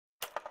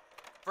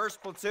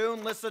First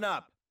platoon, listen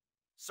up.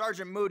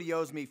 Sergeant Moody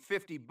owes me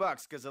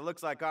 $50 because it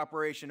looks like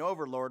Operation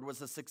Overlord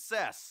was a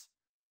success.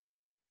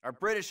 Our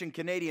British and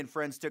Canadian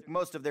friends took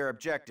most of their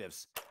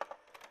objectives.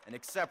 And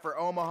except for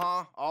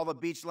Omaha, all the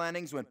beach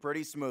landings went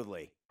pretty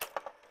smoothly.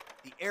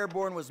 The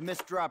airborne was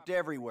misdropped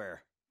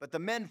everywhere, but the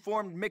men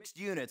formed mixed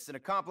units and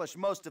accomplished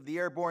most of the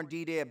airborne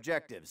D-Day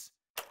objectives.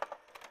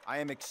 I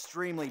am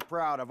extremely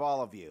proud of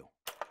all of you.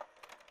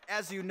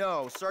 As you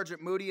know,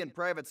 Sergeant Moody and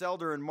Privates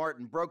Elder and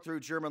Martin broke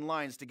through German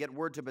lines to get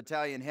word to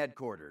battalion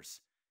headquarters.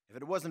 If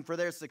it wasn't for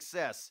their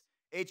success,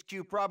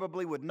 HQ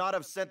probably would not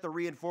have sent the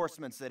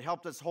reinforcements that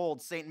helped us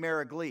hold St.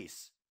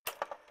 Mary-Glise.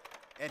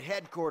 At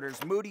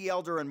headquarters, Moody,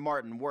 Elder, and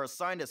Martin were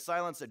assigned to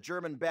silence a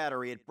German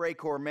battery at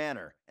Breakhor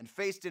Manor and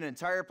faced an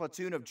entire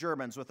platoon of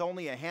Germans with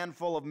only a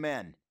handful of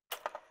men.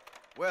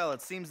 Well,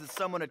 it seems that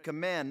someone at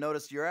command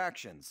noticed your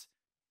actions.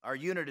 Our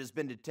unit has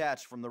been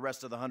detached from the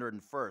rest of the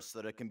 101st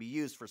so that it can be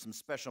used for some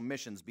special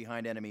missions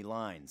behind enemy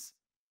lines.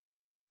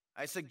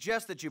 I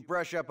suggest that you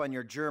brush up on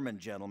your German,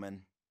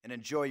 gentlemen, and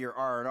enjoy your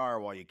R&R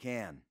while you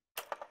can.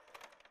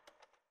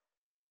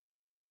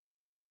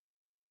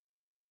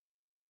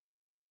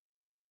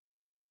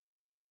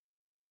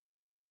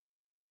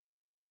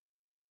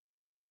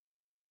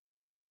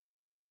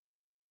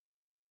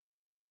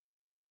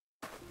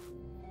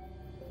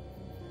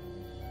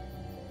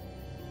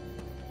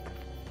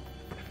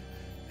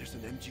 There's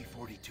an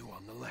MG-42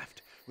 on the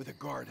left, with a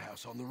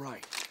guardhouse on the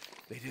right.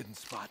 They didn't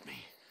spot me.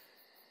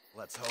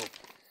 Let's hope.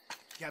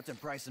 Captain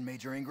Price and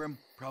Major Ingram?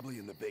 Probably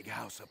in the big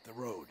house up the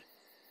road.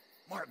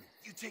 Martin,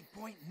 you take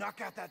point and knock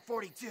out that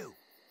 42.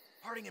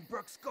 Harding and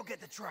Brooks, go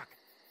get the truck.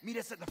 Meet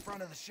us at the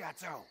front of the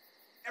Chateau.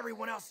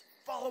 Everyone else,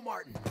 follow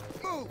Martin.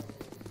 Move!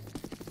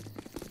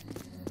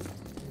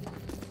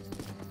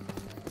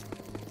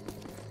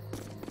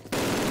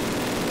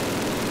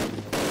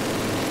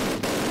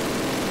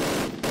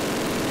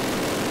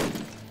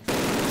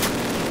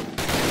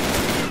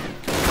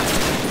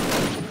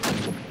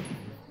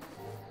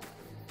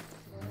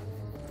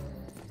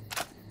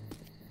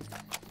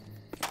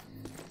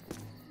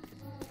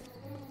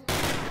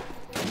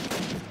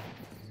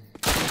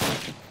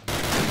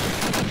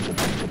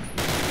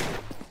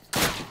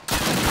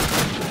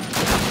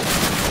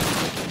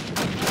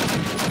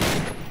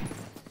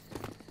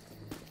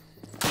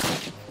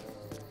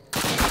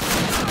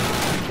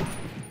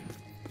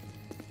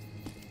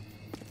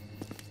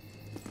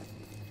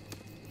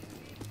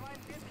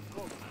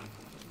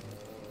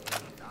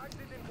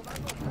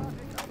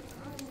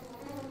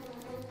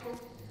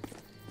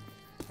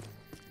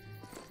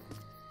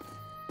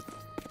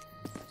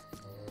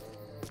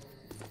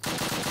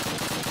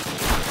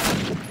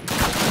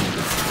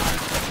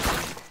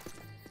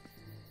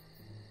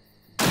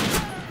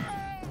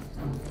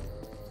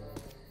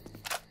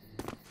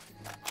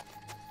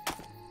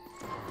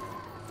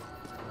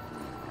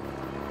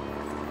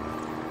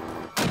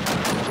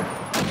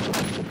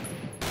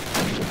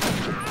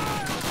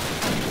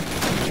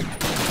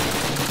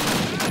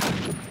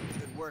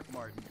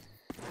 Martin.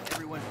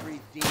 Everyone breathe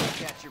deep and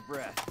catch your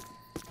breath.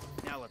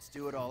 Now let's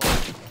do it all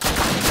over.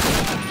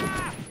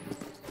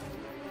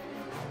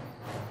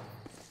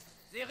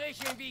 Sie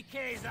riechen wie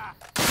Käse.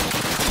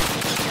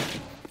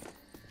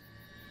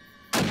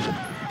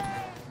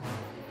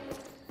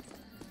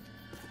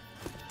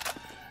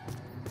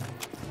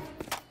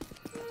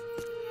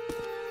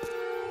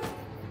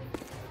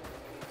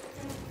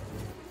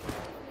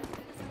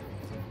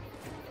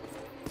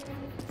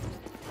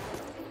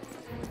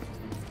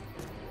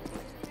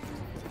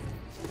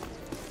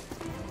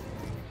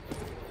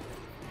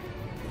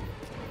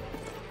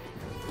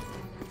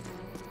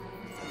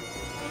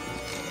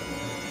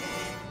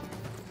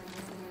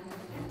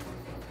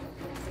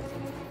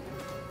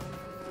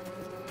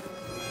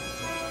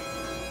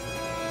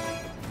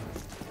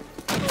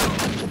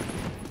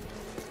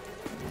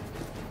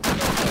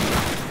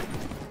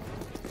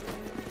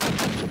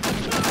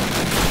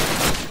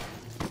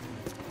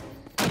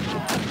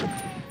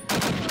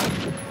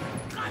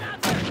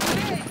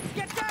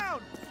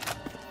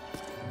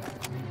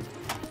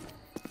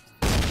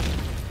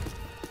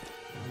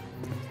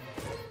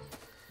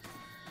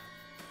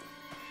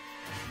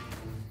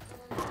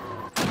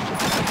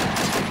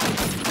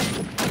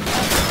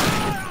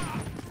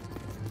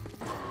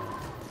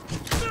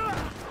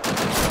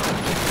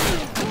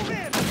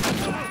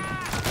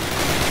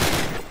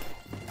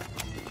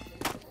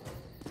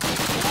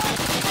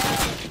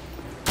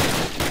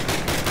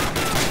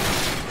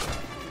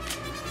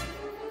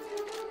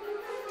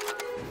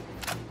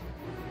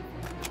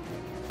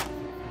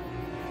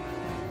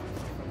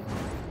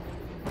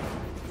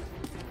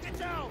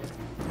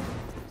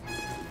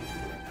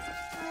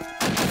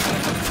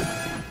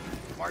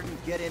 Martin,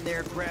 get in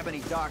there, grab any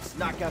docks,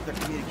 knock out their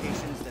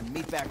communications, then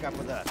meet back up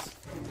with us.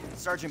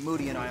 Sergeant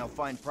Moody and I will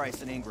find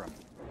Price and Ingram.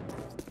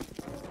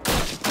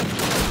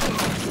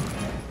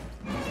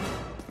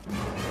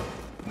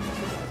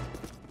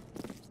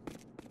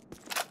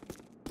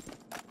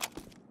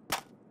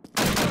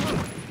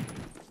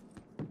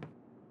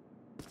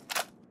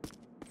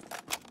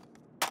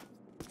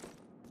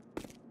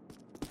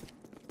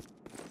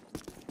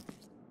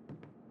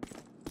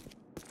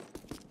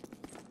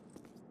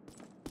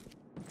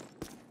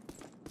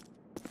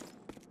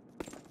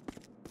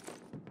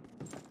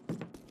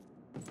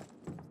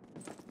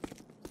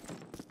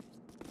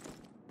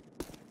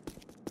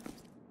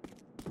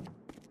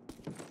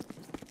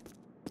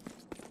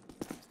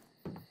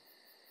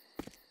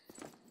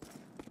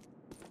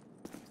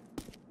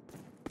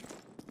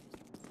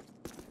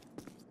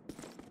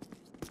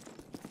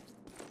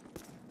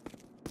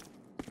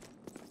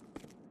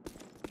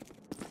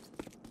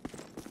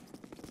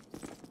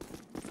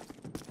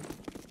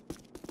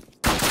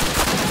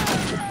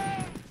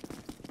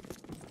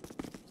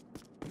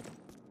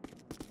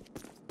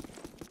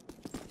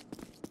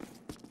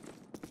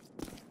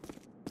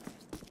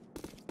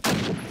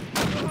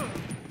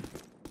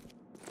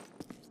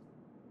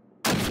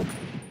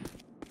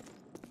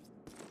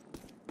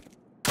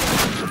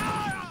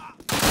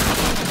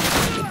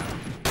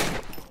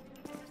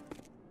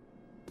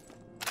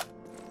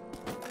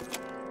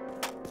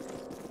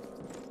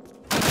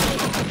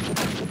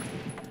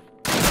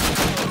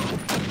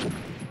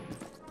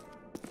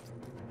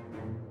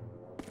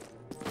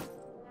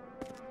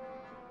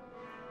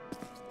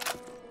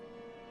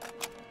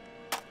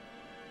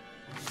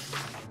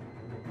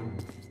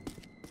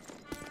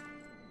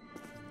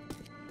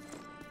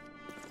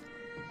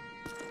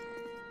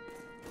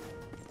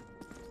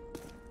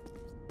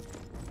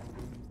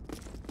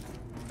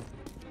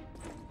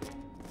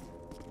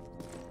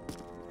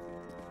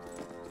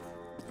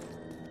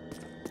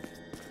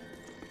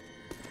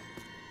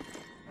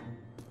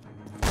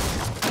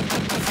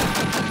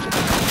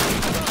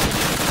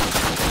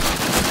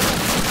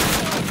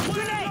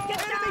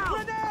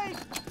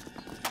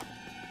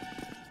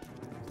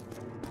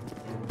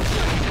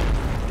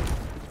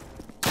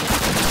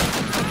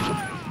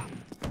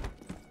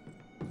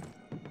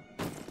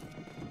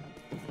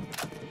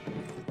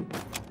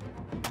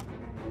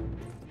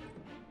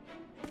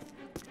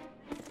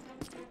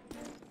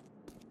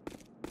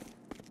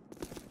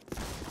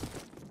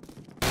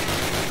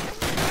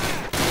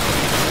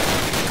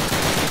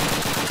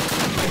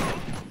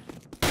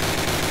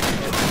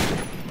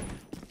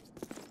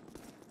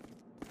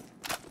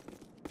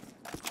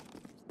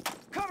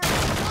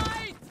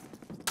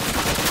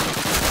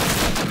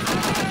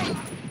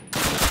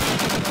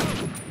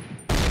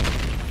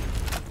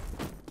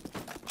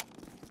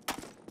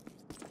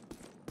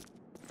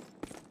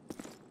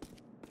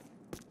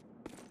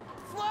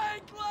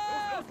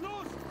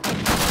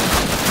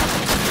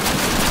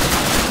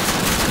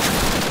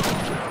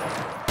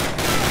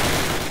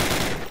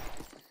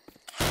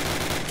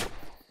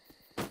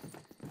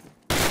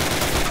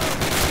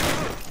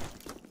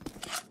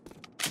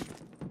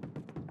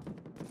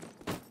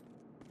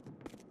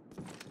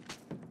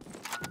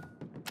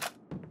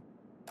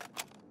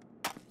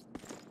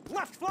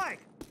 Left flank!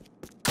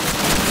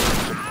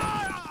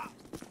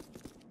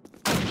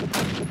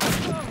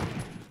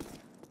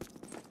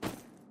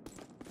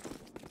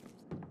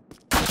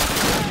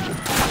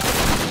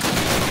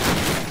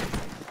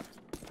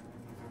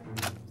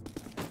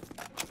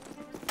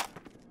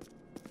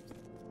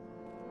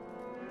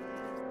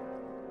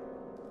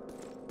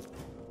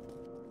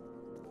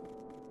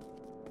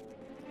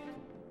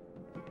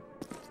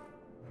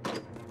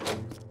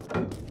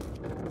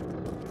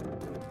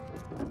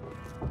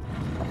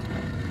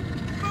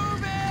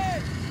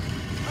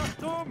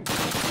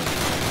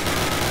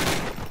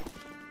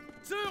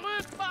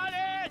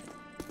 Zurückfallen!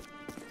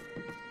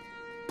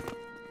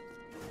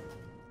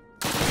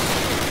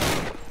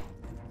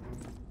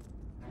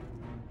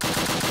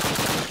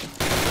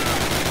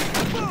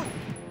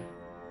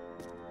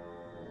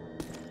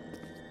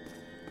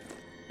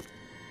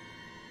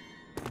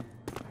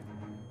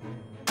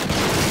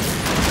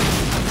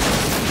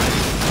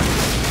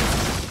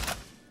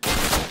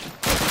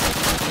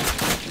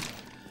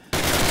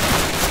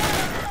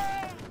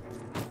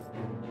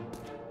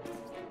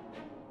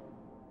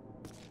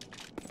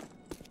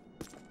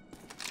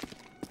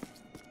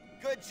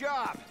 Good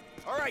job.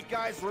 All right,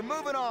 guys, we're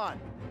moving on.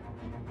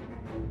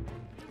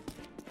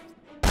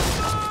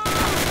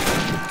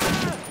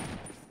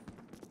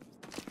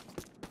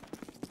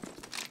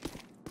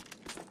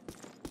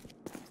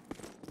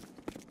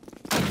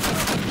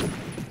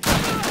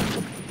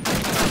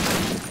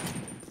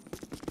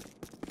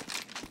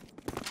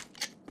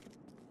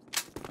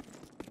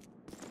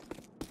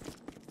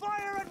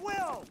 Fire at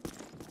will!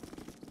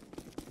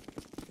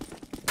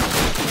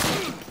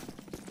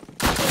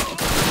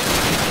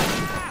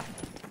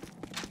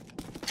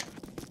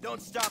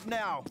 Don't stop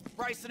now.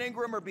 Bryce and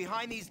Ingram are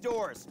behind these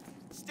doors.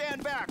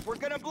 Stand back. We're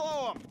gonna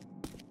blow them.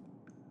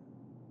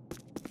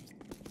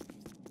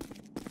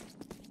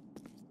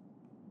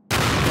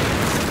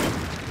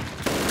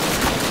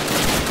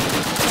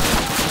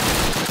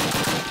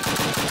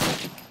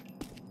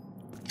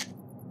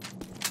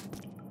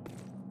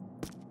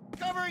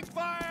 Covering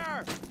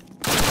fire!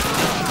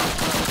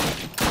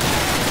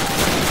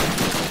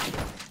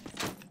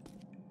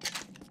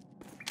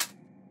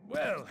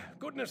 Well,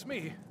 goodness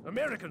me,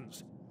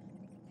 Americans.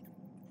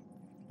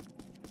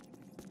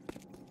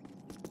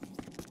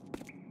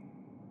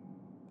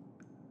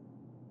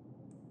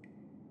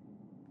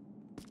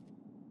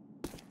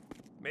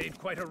 Made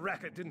quite a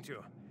racket, didn't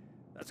you?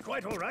 That's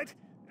quite all right.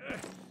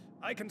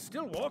 I can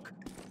still walk.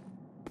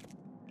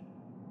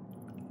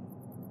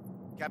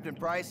 Captain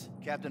Price,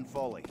 Captain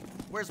Foley.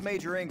 Where's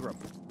Major Ingram?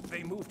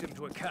 They moved him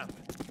to a camp.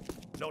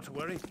 Not to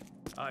worry,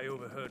 I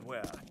overheard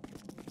where.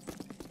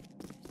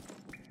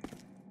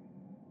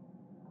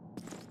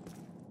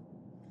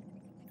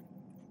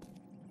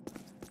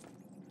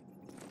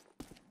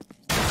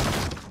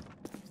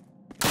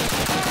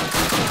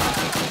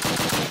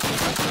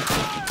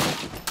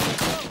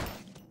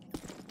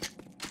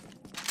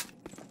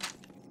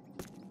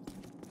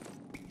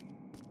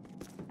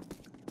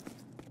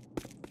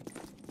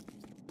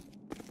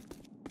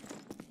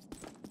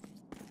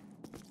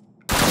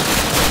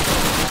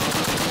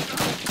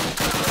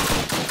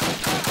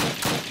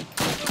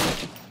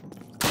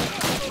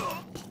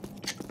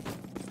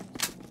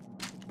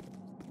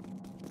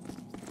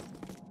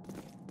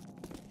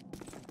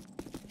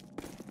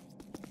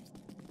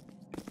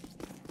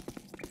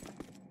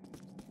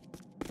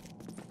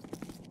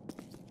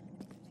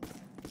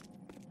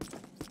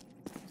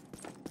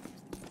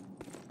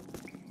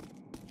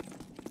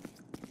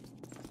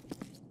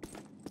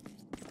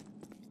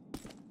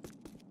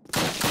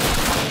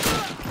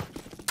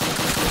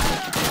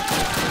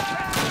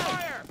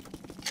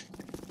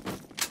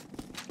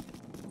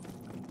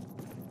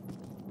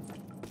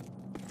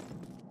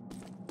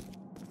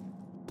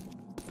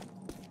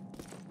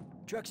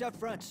 Truck's out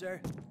front, sir.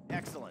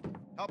 Excellent.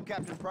 Help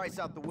Captain Price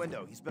out the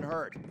window. He's been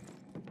hurt.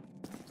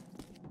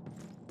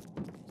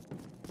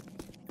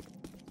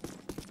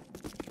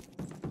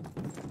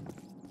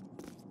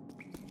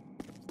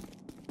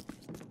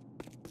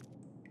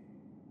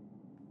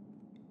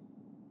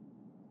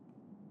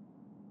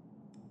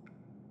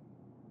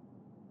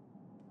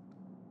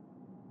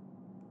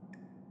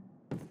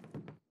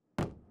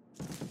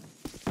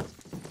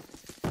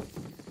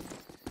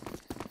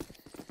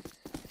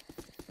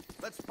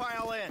 Let's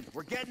pile in.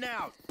 We're getting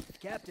out.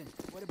 Captain,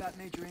 what about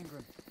Major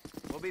Ingram?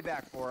 We'll be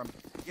back for him.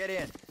 Get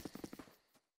in.